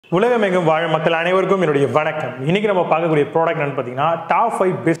உலகமெங்கும் வாழும் மக்கள் அனைவருக்கும் என்னுடைய வணக்கம். இன்னைக்கு நம்ம பார்க்கக்கூடிய ப்ராடக்ட் என்னன்னு பார்த்தீங்கன்னா டாப்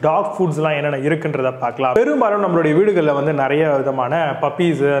 5 பெஸ்ட் டாக் ஃபுட்ஸ்லாம் என்னென்ன இருக்குன்றத பார்க்கலாம். பெரும்பாலும் நம்மளுடைய வீடுகளில் வந்து நிறைய விதமான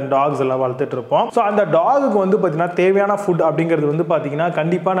பப்பீஸ் அண்ட் டாக்ஸ் எல்லாம் வளர்த்துட்டு இருப்போம். ஸோ அந்த டாகுக்கு வந்து பார்த்தீங்கன்னா தேவையான ஃபுட் அப்படிங்கிறது வந்து பார்த்தீங்கன்னா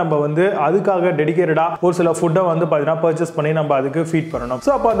கண்டிப்பாக நம்ம வந்து அதுக்காக டெடிகேட்டடாக ஒரு சில ஃபுட்டை வந்து பார்த்தீங்கன்னா பர்ச்சேஸ் பண்ணி நம்ம அதுக்கு ஃபீட் பண்ணணும்.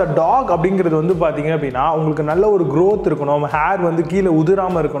 ஸோ அப்போ அந்த டாக் அப்படிங்கிறது வந்து பார்த்தீங்க அப்படின்னா உங்களுக்கு நல்ல ஒரு க்ரோத் இருக்கணும், ஹேர் வந்து கீழே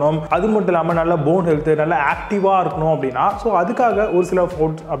உதிராமல் இருக்கணும், அது மட்டும் இல்லாமல் நல்ல போன் ஹெல்த், நல்ல ஆக்டிவாக இருக்கணும் அப்படின்னா ஸோ அதுக்காக ஒரு சில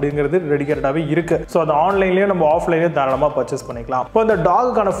ஃபுட்ஸ் அப்படிங்கிறது டெடிகேட்டடாகவே இருக்கு. ஸோ அது ஆன்லைன்லேயே நம்ம ஆஃப்லைன்லேயே தாராளமாக பர்ச்சேஸ் பண்ணிக்கலாம். இப்போ அந்த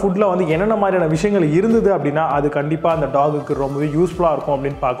டாகுக்கான ஃபுட்டில் வந்து என்னென்ன மாதிரியான விஷயங்கள் இருந்தது அப்படின்னா அது கண்டிப்பாக அந்த டாகுக்கு ரொம்பவே யூஸ்ஃபுல்லாக இருக்கும்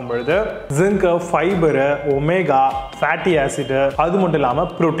அப்படின்னு பார்க்கும்பொழுது zinc, fibre, omega, fatty acid, அது மட்டும்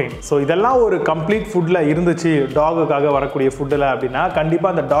இல்லாமல் ப்ரோட்டீன். ஸோ இதெல்லாம் ஒரு கம்ப்ளீட் ஃபுட்டில் இருந்துச்சு டாகுக்காக வரக்கூடிய ஃபுட்டில் அப்படின்னா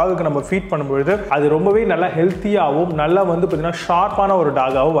கண்டிப்பாக அந்த டாகுக்கு நம்ம ஃபீட் பண்ணும்பொழுது அது ரொம்பவே நல்லா ஹெல்த்தியாகவும் நல்லா வந்து பார்த்தீங்கன்னா ஷார்ப்பான ஒரு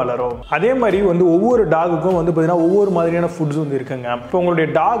டாகாகவும் வளரும். அதே மாதிரி வந்து ஒவ்வொரு டாகுக்கும் வந்து பார்த்தீங்கன்னா ஒவ்வொரு மாதிரியான ஃபுட்ஸ் வந்து இருக்குங்க. இப்போ உங்களுடைய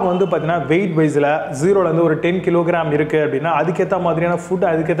டாக் வந்து பார்த்தீங்கன்னா வெயிட் வைஸில் 0லேருந்து ஒரு 10 கிலோகிராம் இருக்கு அப்படின்னா அதுக்கேற்ற மாதிரியான ஃபுட்,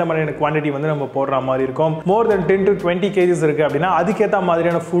 அதுக்கேற்ற மாதிரியான குவான்டிட்டி வந்து நம்ம போடுற மாதிரி இருக்கும். மோர் தென் 10 to 20 கேஜிஸ் இருக்கு அப்படின்னா அதுக்கேற்ற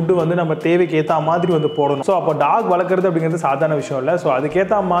மாதிரியான ஃபுட்டு வந்து நம்ம தேவைக்கு ஏற்ற மாதிரி வந்து போடணும். ஸோ அப்போ டாக் வளர்க்குறது அப்படிங்கிறது சாதாரண விஷயம் இல்லை. ஸோ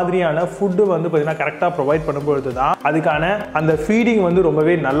அதுக்கேற்ற மாதிரியான ஃபுட்டு வந்து பார்த்தீங்கன்னா கரெக்டாக ப்ரொவைட் பண்ணும்பொழுது தான் அதுக்கான அந்த ஃபீடிங் வந்து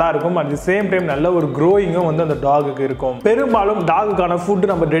ரொம்பவே நல்லா இருக்கும். அட் தி சேம் டைம் நல்ல ஒரு க்ரோயிங்கும் வந்து அந்த டாகுக்கு இருக்கும். பெரும்பாலும் டாகுக்கான ஃபுட்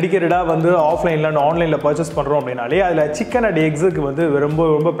நம்ம டெடிகேட்டடாக வந்து ஆஃப்லைனில் அண்ட் ஆன்லைனில் பர்ச்சேஸ் பண்ணுறோம் அப்படின்னாலே அதில் சிக்கன் அண்ட் எக்ஸுக்கு வந்து ரொம்ப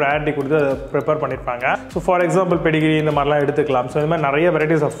ரொம்ப ப்ரையாரிட்டி கொடுத்து அதை ப்ரிப்பேர் பண்ணியிருப்பாங்க. ஸோ ஃபார் எக்ஸாம்பிள் பெடிகிரி இந்த மாதிரிலாம் எடுத்துக்கலாம். ஸோ இந்த மாதிரி நிறைய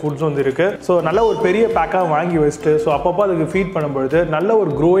வெரைட்டிஸ் ஆஃப் ஃபுட்ஸ் வந்து இருக்கு. ஸோ நல்ல ஒரு பெரிய பேக்காக வாங்கி வச்சுட்டு ஸோ அப்பப்போ அதுக்கு ஃபீட் பண்ணும்பொழுது நல்ல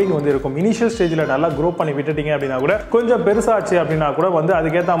ஒரு க்ரோயிங் வந்து இருக்கும். இனிஷியல் ஸ்டேஜில் நல்லா க்ரோ பண்ணி விட்டுட்டீங்க அப்படின்னா கூட கொஞ்சம் பெருசாச்சு அப்படின்னா கூட வந்து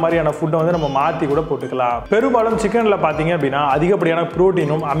அதுக்கேற்ற மாதிரியான ஃபுட்டை வந்து நம்ம மாற்றி கூட போட்டுக்கலாம். பெரும்பாலும் சிக்கனில் பார்த்தீங்க அப்படின்னா அதிகப்படியான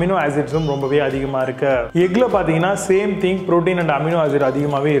ப்ரோட்டீனும் அமினோ ஆசிட்ஸும் ரொம்பவே அதிகமாக இருக்கு. எக்ல பார்த்தீங்கன்னா same thing, protein and amino acid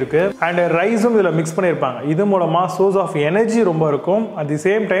அதிகமாகவே இருக்கு. அண்ட் ரைஸும் இதில் மிக்ஸ் பண்ணியிருப்பாங்க. இது மூலமா சோர்ஸ் ஆஃப் எனர்ஜி ரொம்ப இருக்கும். அட் தி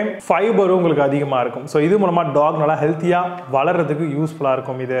சேம் டைம் ஃபைபரும் உங்களுக்கு அதிகமாக இருக்கும். ஸோ இது மூலமா டாக் நல்லா ஹெல்த்தியாக வளர்றதுக்கு யூஸ்ஃபுல்லாக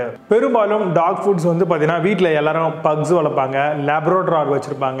இருக்கும். இது பெரும்பாலும் டாக் ஃபுட்ஸ் வந்து பார்த்தீங்கன்னா வீட்டில் எல்லாரும் பக்ஸ் வளர்ப்பாங்க, லேப்ரடார்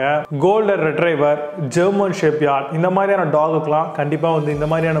வச்சிருப்பாங்க, கோல்டன் ரெட்ரைவர், ஜெர்மன் ஷெப்யார்ட், இந்த மாதிரியான டாகுக்கெல்லாம் கண்டிப்பாக வந்து இந்த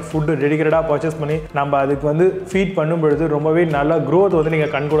மாதிரியான ஃபுட்டு டெடிகேட்டடாக பர்ச்சேஸ் பண்ணி நம்ம அதுக்கு வந்து ஃபீட் பண்ணும் பொழுது ரொம்பவே நல்ல க்ரோத் வந்து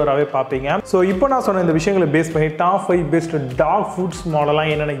நீங்கள் கண்கூடராகவே பார்ப்பீங்க. ஸோ இப்போ நான் சொன்ன இந்த விஷயங்களை பேஸ் பண்ணி டாப் 5 பெஸ்ட் டாக் ஃபுட்ஸ்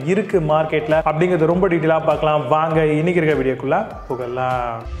மாடலாம் என்னென்ன இருக்கு மார்க்கெட்டில் அப்படிங்கிறது ரொம்ப டீட்டெயிலாக பார்க்கலாம். வாங்க இன்னைக்கு இருக்க வீடியோக்குள்ள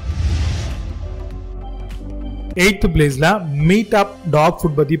போகலாம். 8th பிளேஸ்ல மீட் அப் டாக்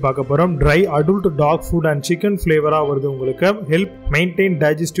ஃபுட் பத்தி பார்க்க போறோம். Try adult talk food and chicken ஃபிளேவரா வருது. உங்களுக்கு help maintain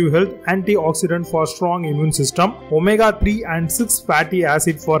digestive health, anti accident for strong immune system, omega 3 and 6 fatty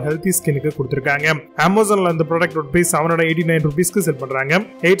acid for healthy ஸ்கின்னுக்கு கொடுத்திருக்காங்க. அமேசான்ல இந்த ப்ராடக்ட் பிரைஸ் 789 ரூபீஸ்க்கு செல் பண்றாங்க.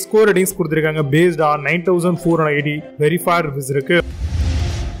 8 ஸ்கோர் ரேட்டிங்ஸ் கொடுத்திருக்காங்க. பேஸ்ட் ஆன் 9480 வெரிஃபைட் ரிவ்யூஸ் இருக்கு.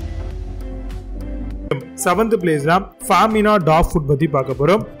 7th பிளேஸ்ல FARMINA டாக் ஃபுட் பத்தி பார்க்க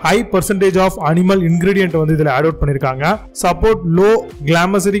போறோம். High percentage of animal ingredient வந்து இதுல ஆட் அவுட் பண்ணிருக்காங்க. Support low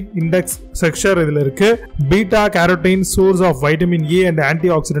glycaemic index structure இதுல இருக்கு. Beta carotene source of vitamin A and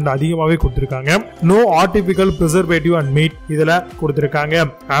anti accident அதிகமாவே கொடுத்திருக்காங்க. No artificial preservative and meet இதுல கொடுத்திருக்காங்க.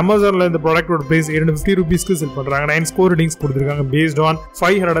 அமேசான்ல இந்த ப்ராடக்ட்டோட பிரைஸ் 250 ரூபீஸ்க்கு செல் பண்றாங்க. 9 ஸ்கோர் ரேட்டிங்ஸ் கொடுத்திருக்காங்க. பேஸ்ட் ஆன்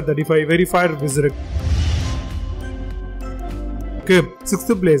 535 வெரிஃபைட் ரிவ்யூஸ் இருக்கு.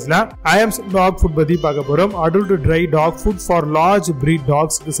 6th பிளேஸ்ல IAMS டாக் ஃபுட் பத்தி பார்க்க போறோம். Adult try talk food for large breed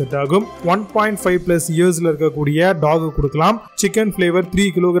டாக்ஸ்க்கு set ஆகும். 1.5+ இயர்ஸ்ல இருக்கக்கூடிய டாக் கொடுக்கலாம். சிக்கன் ஃபிளேவர் 3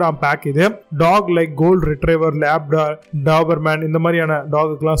 கிலோகிராம் பேக் இது. Talk like gold retriever, லேப்டார், Dobermann இந்த மாதிரியான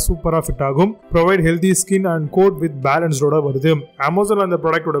டாகுக்குலாம் சூப்பரா ஃபிட் ஆகும். Provide healthy skin and code with பேலன்ஸ்டோட வருது. அமேசான்ல அந்த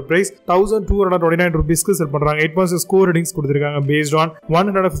ப்ராடக்ட்டோட பிரைஸ் 1229 ரூபீஸ்க்கு செல் பண்றாங்க. 8.6 ஸ்கோர் ரேட்டிங்ஸ் கொடுத்திருக்காங்க. பேஸ்ட் ஆன்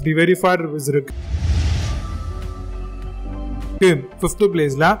 150 வெரிஃபைட் ரிவ்யூஸ் இருக்கு. 5th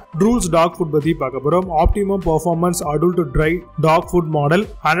பிளேஸ்ல Drools டாக் ஃபுட் பத்தி பார்க்க போறோம். Optimum performance adult try talk food model.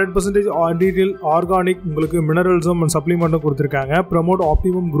 100% ஆன்டிரியல் organic உங்களுக்கு மினரல்ஸும் அண்ட் சப்ளிமெண்ட்டும் கொடுத்திருக்காங்க. Promote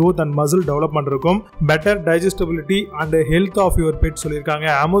optimum growth and muscle development இருக்கும். Better டைஜஸ்டபிலிட்டி and health of your bed சொல்லியிருக்காங்க.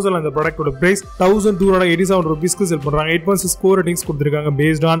 அமேசான் அந்த ப்ராடக்ட்டோட பிரைஸ் 1287 ரூபீஸ்க்கு செல் பண்றாங்க. 8.6 ஸ்கோர் ரேட்டிங்ஸ் கொடுத்திருக்காங்க.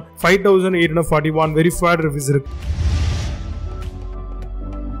 பேஸ்ட் ஆன் 5841 வெரிஃபைட் ரிவ்யூஸ் இருக்கு.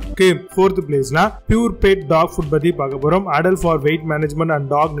 4th பிளேஸ்ல Purepet டாக் ஃபுட் பத்தி பார்க்க போறோம். Adult for wait management and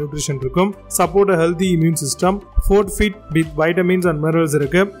talk nutrition இருக்கும். Support healthy immune system, food fit with vitamins and minerals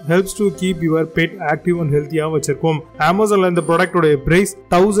இருக்கு. Helps to keep your bed active and ஹெல்த்தியா வச்சிருக்கும். அமேசான்ல இந்த ப்ராடக்ட்டோட பிரைஸ்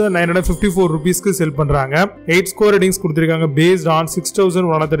 1954 ரூபீஸ்க்கு செல் பண்றாங்க. 8 ஸ்கோர் ரேட்டிங்ஸ் கொடுத்திருக்காங்க. பேஸ்ட் ஆன்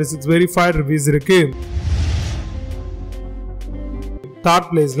 6136 வெரிஃபைட் ரிவ்யூஸ் இருக்கு. Third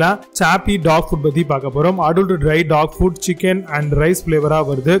placeல Chappi dog food பத்தி பார்க்க போறோம். Adult dry dog food, chicken and rice flavor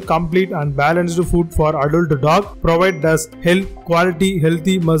வருது. Complete and balanced food for adult dog. Provide us health, quality,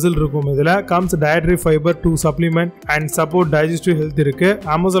 healthy muscle இருக்கும். இதுல comes dietary fiber to supplement and support digestive health இருக்கு.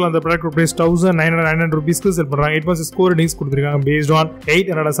 Amazon அந்த product price 1999 rupeesக்கு செல் பண்றாங்க. 8.6 score ratings கொடுத்திருக்காங்க based on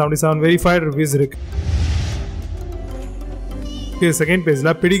 877 verified reviews இருக்கு. Second page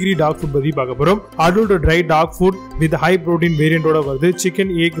la Pedigree dog food பத்தி பார்க்க போறோம். Adult dry dog food with high protein variant ஓட வருது. Chicken,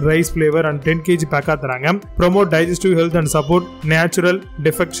 egg, rice flavor and 10 kg pack தராங்க. Promote digestive health and support natural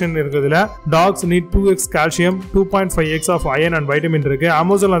defection இருக்குதுல. Dogs need 2x calcium, 2.5x of iron and vitamin இருக்கு.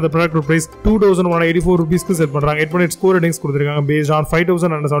 Amazon அந்த product price 2184 rupeesக்கு செல் பண்றாங்க. 8.8 score ratings கொடுத்திருக்காங்க based on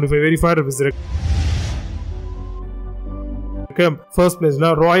 5075 verified reviews இருக்கு. First place la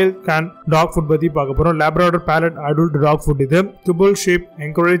Royal Canin dog food பத்தி பார்க்க போறோம். Labrador palate adult dog food இது. Tubal shape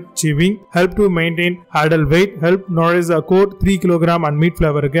encourage chewing, help to maintain adult weight, help nourish a coat, 3 kg and meat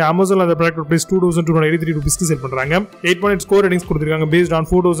flavor இருக்கு. Amazon அந்த product price 2283 rupeesக்கு செல் பண்றாங்க. 8.8 score ratings கொடுத்திருக்காங்க based on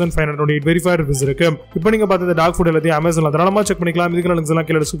 4528 verified reviews இருக்கு. இப்போ நீங்க பார்த்த dog food எல்லாத்தையும் Amazonல தாராளமா செக் பண்ணிக்கலாம். இதுக்கு லிங்க்ஸ் எல்லாம்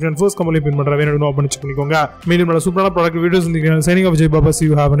கீழ description first comment பின் பண்றேன். வேணும்னா ஓபன் பண்ணி செக் பண்ணிக்கோங்க. மீண்டும் நல்ல சூப்பரான ப்ராடக்ட் வீடியோஸ் சந்திக்கிறேன். Signing off, Jay Baba. See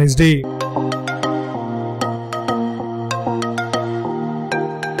you. Have a nice day.